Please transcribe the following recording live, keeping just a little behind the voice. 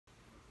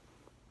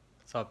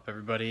What's up,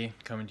 everybody?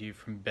 Coming to you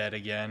from bed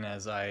again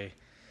as I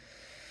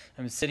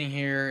am sitting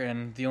here,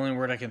 and the only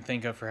word I can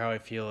think of for how I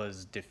feel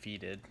is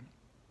defeated.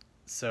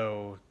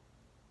 So,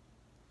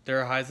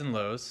 there are highs and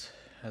lows.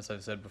 As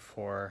I've said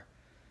before,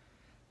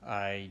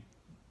 I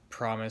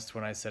promised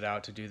when I set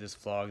out to do this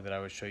vlog that I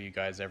would show you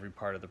guys every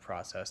part of the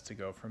process to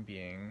go from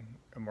being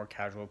a more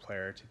casual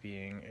player to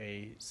being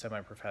a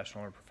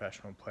semi-professional or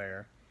professional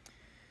player.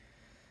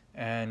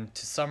 And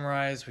to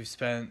summarize, we've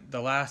spent the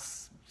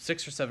last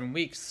 6 or 7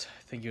 weeks,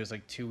 I think it was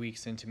like 2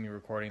 weeks into me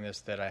recording this,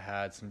 that I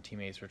had some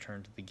teammates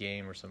return to the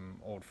game, or some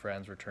old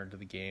friends return to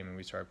the game, and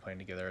we started playing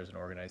together as an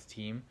organized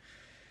team.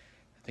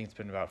 I think it's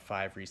been about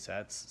 5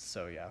 resets,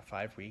 so yeah,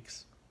 5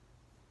 weeks.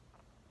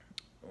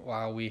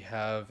 While we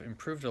have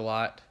improved a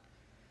lot,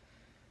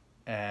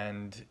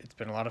 and it's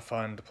been a lot of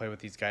fun to play with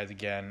these guys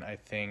again, I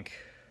think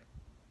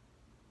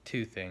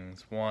 2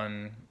 things.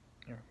 One,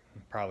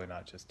 probably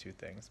not just 2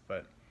 things,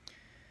 but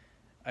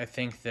I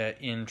think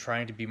that in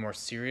trying to be more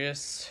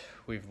serious,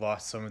 we've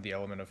lost some of the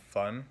element of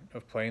fun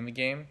of playing the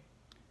game,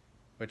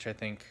 which I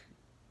think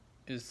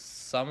is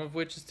some of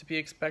which is to be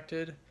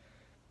expected.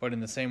 But in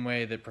the same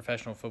way that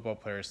professional football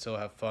players still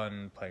have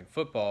fun playing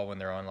football when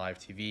they're on live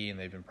TV and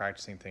they've been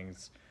practicing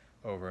things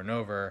over and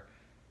over,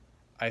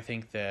 I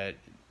think that,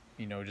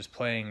 just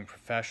playing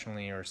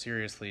professionally or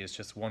seriously is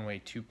just one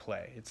way to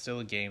play. It's still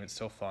a game, it's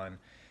still fun.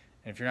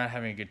 And if you're not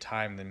having a good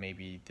time, then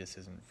maybe this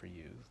isn't for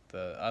you.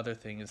 The other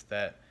thing is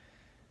that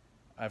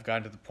I've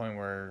gotten to the point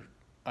where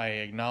I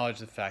acknowledge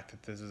the fact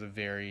that this is a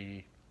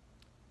very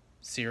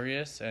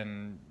serious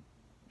and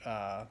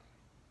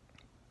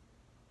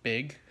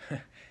big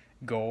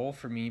goal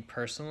for me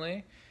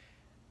personally,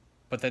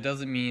 but that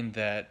doesn't mean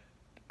that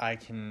I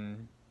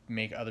can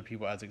make other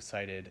people as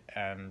excited,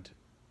 and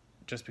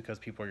just because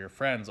people are your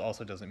friends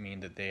also doesn't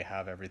mean that they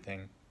have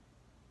everything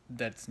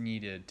that's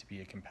needed to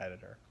be a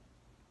competitor.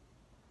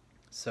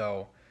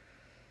 So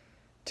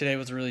today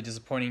was a really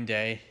disappointing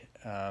day.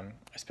 I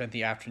spent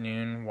the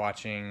afternoon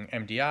watching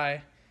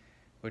MDI,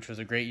 which was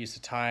a great use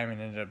of time, and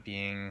ended up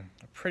being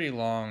a pretty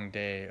long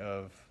day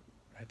of,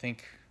 I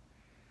think,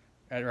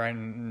 at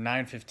around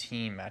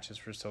 9:15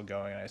 matches were still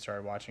going, and I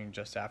started watching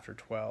just after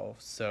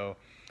 12. So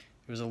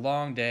it was a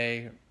long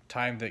day,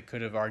 time that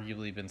could have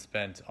arguably been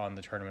spent on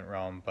the tournament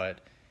realm,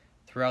 but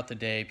throughout the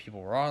day,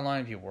 people were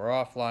online, people were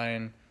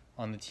offline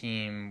on the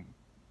team.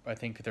 I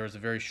think there was a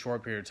very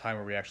short period of time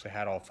where we actually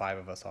had all 5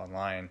 of us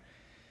online.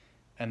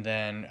 And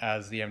then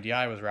as the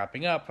MDI was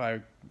wrapping up,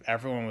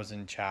 everyone was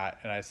in chat,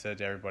 and I said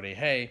to everybody,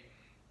 hey,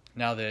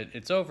 now that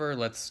it's over,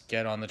 let's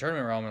get on the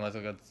tournament realm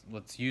and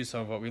let's use some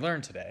of what we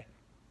learned today.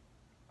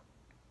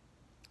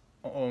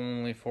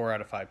 Only 4 out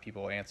of 5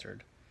 people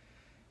answered.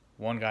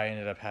 One guy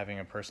ended up having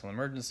a personal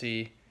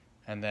emergency,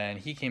 and then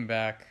he came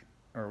back,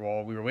 or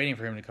while we were waiting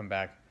for him to come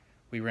back,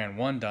 we ran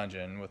 1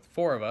 dungeon with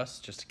 4 of us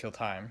just to kill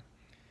time.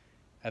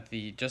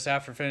 Just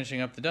after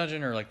finishing up the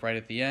dungeon, or like right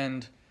at the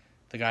end,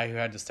 the guy who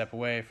had to step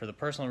away for the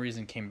personal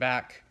reason came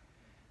back,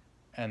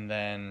 and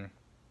then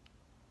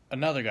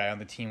another guy on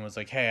the team was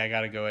like, hey, I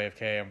gotta go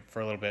AFK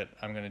for a little bit,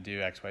 I'm gonna do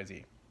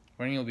XYZ.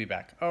 When you'll be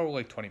back? Oh,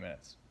 like 20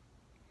 minutes.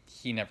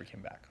 He never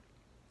came back.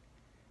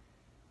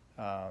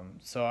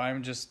 So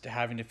I'm just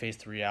having to face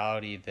the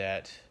reality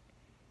that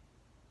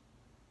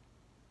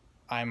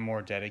I'm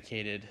more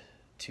dedicated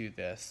to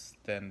this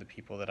than the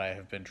people that I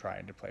have been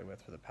trying to play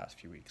with for the past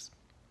few weeks.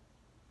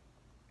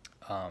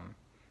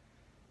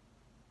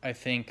 I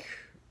think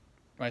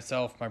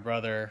myself, my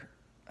brother,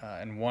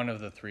 and one of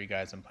the 3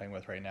 guys I'm playing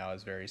with right now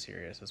is very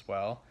serious as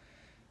well.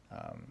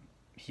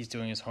 He's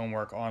doing his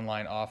homework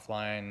online,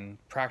 offline,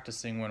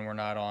 practicing when we're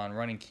not on,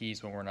 running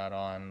keys when we're not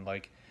on.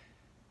 Like,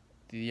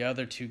 the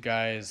other 2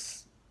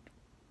 guys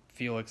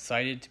feel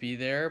excited to be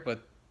there,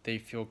 but they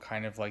feel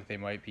kind of like they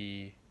might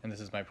be, and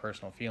this is my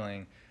personal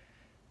feeling,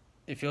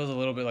 it feels a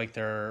little bit like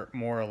they're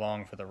more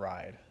along for the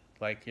ride.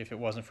 Like, if it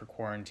wasn't for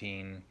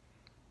quarantine,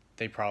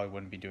 they probably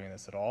wouldn't be doing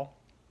this at all.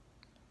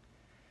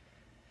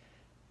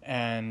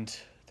 And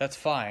that's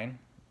fine.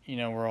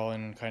 We're all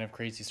in kind of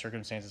crazy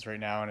circumstances right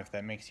now, and if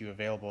that makes you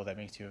available, that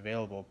makes you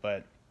available.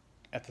 But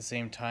at the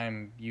same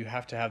time, you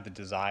have to have the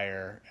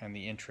desire and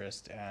the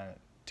interest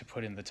to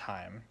put in the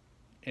time,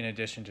 in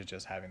addition to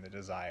just having the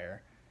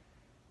desire.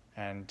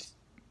 And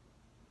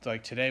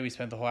like today, we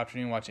spent the whole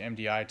afternoon watching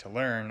MDI to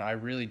learn. I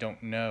really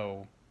don't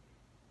know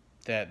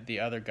that the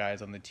other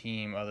guys on the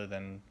team, other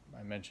than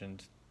I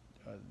mentioned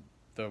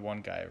the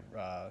one guy,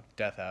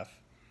 Death F,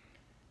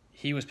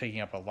 he was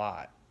picking up a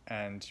lot.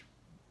 And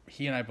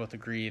he and I both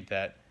agreed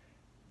that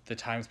the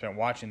time spent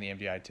watching the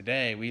MDI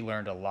today, we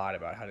learned a lot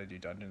about how to do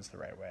dungeons the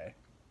right way.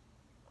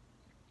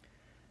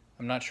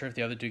 I'm not sure if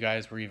the other 2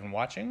 guys were even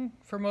watching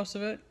for most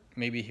of it.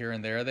 Maybe here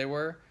and there they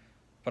were,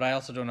 but I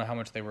also don't know how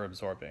much they were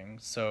absorbing.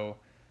 So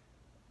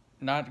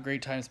not a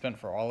great time spent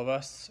for all of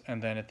us.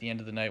 And then at the end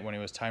of the night, when it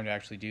was time to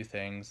actually do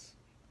things,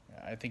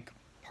 I think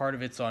part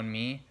of it's on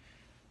me.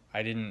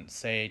 I didn't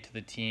say to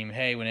the team,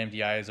 hey, when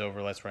MDI is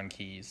over, let's run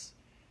keys.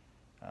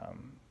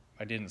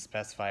 I didn't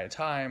specify a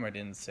time. I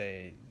didn't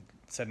set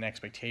an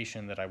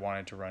expectation that I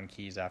wanted to run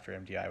keys after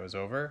MDI was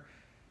over.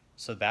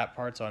 So that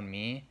part's on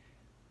me,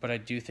 but I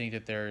do think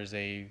that there is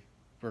a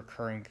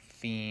recurring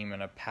theme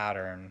and a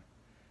pattern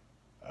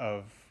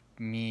of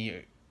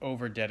me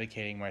over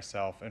dedicating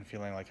myself and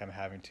feeling like I'm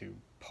having to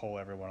pull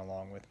everyone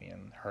along with me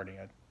and hurting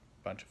a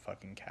bunch of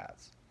fucking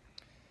cats.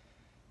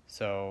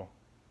 So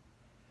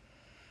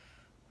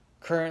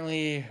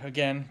currently,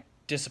 again,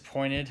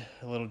 disappointed,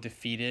 a little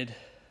defeated.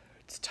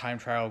 It's time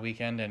trial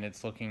weekend and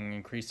it's looking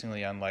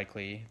increasingly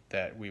unlikely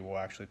that we will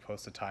actually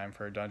post a time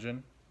for a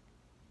dungeon.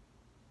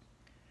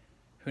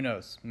 Who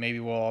knows? Maybe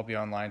we'll all be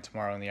online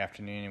tomorrow in the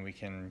afternoon and we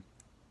can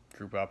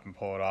group up and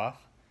pull it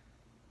off.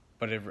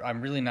 But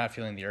I'm really not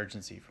feeling the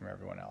urgency from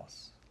everyone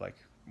else. Like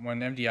when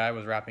MDI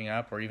was wrapping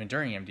up, or even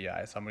during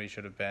MDI, somebody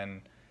should have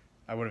been,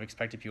 I would have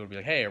expected people to be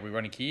like, hey, are we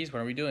running keys?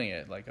 When are we doing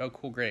it? Like, oh,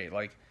 cool, great.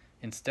 Like,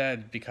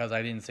 instead, because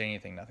I didn't say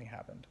anything, nothing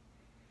happened.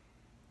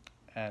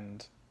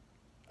 And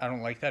I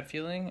don't like that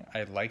feeling.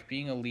 I like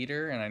being a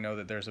leader, and I know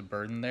that there's a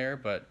burden there,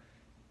 but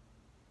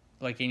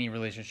like any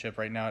relationship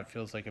right now, it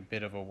feels like a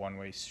bit of a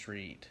one-way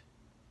street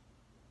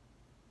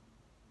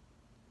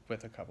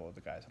with a couple of the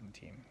guys on the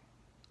team.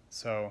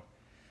 So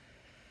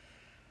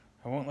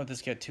I won't let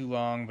this get too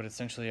long, but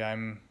essentially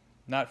I'm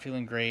not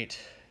feeling great.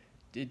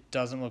 It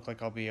doesn't look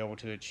like I'll be able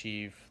to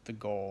achieve the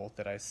goal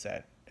that I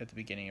set at the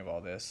beginning of all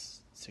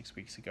this 6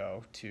 weeks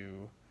ago.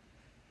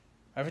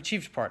 I've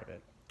achieved part of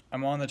it.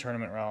 I'm on the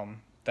tournament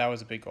realm. That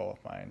was a big goal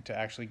of mine, to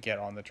actually get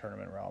on the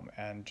tournament realm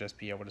and just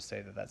be able to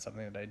say that that's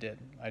something that I did.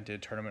 I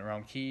did tournament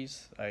realm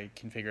keys. I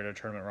configured a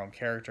tournament realm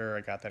character.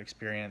 I got that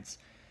experience.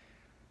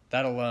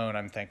 That alone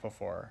I'm thankful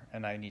for,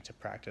 and I need to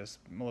practice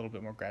a little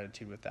bit more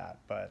gratitude with that.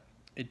 But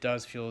it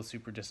does feel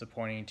super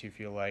disappointing to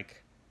feel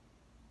like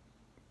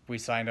we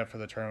signed up for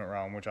the tournament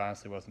realm, which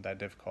honestly wasn't that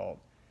difficult,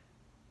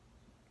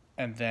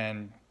 and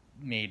then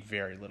made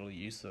very little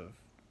use of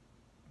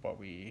what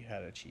we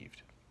had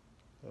achieved.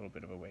 A little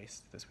bit of a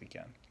waste this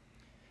weekend.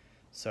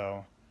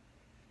 So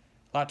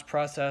a lot to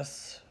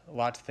process, a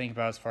lot to think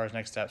about as far as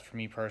next steps for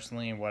me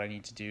personally and what I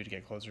need to do to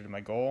get closer to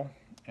my goal,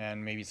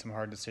 and maybe some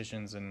hard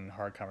decisions and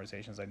hard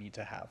conversations I need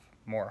to have,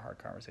 more hard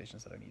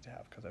conversations that I need to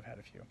have because I've had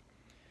a few.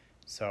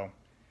 So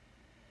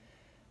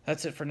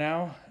that's it for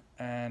now,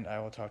 and I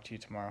will talk to you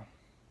tomorrow.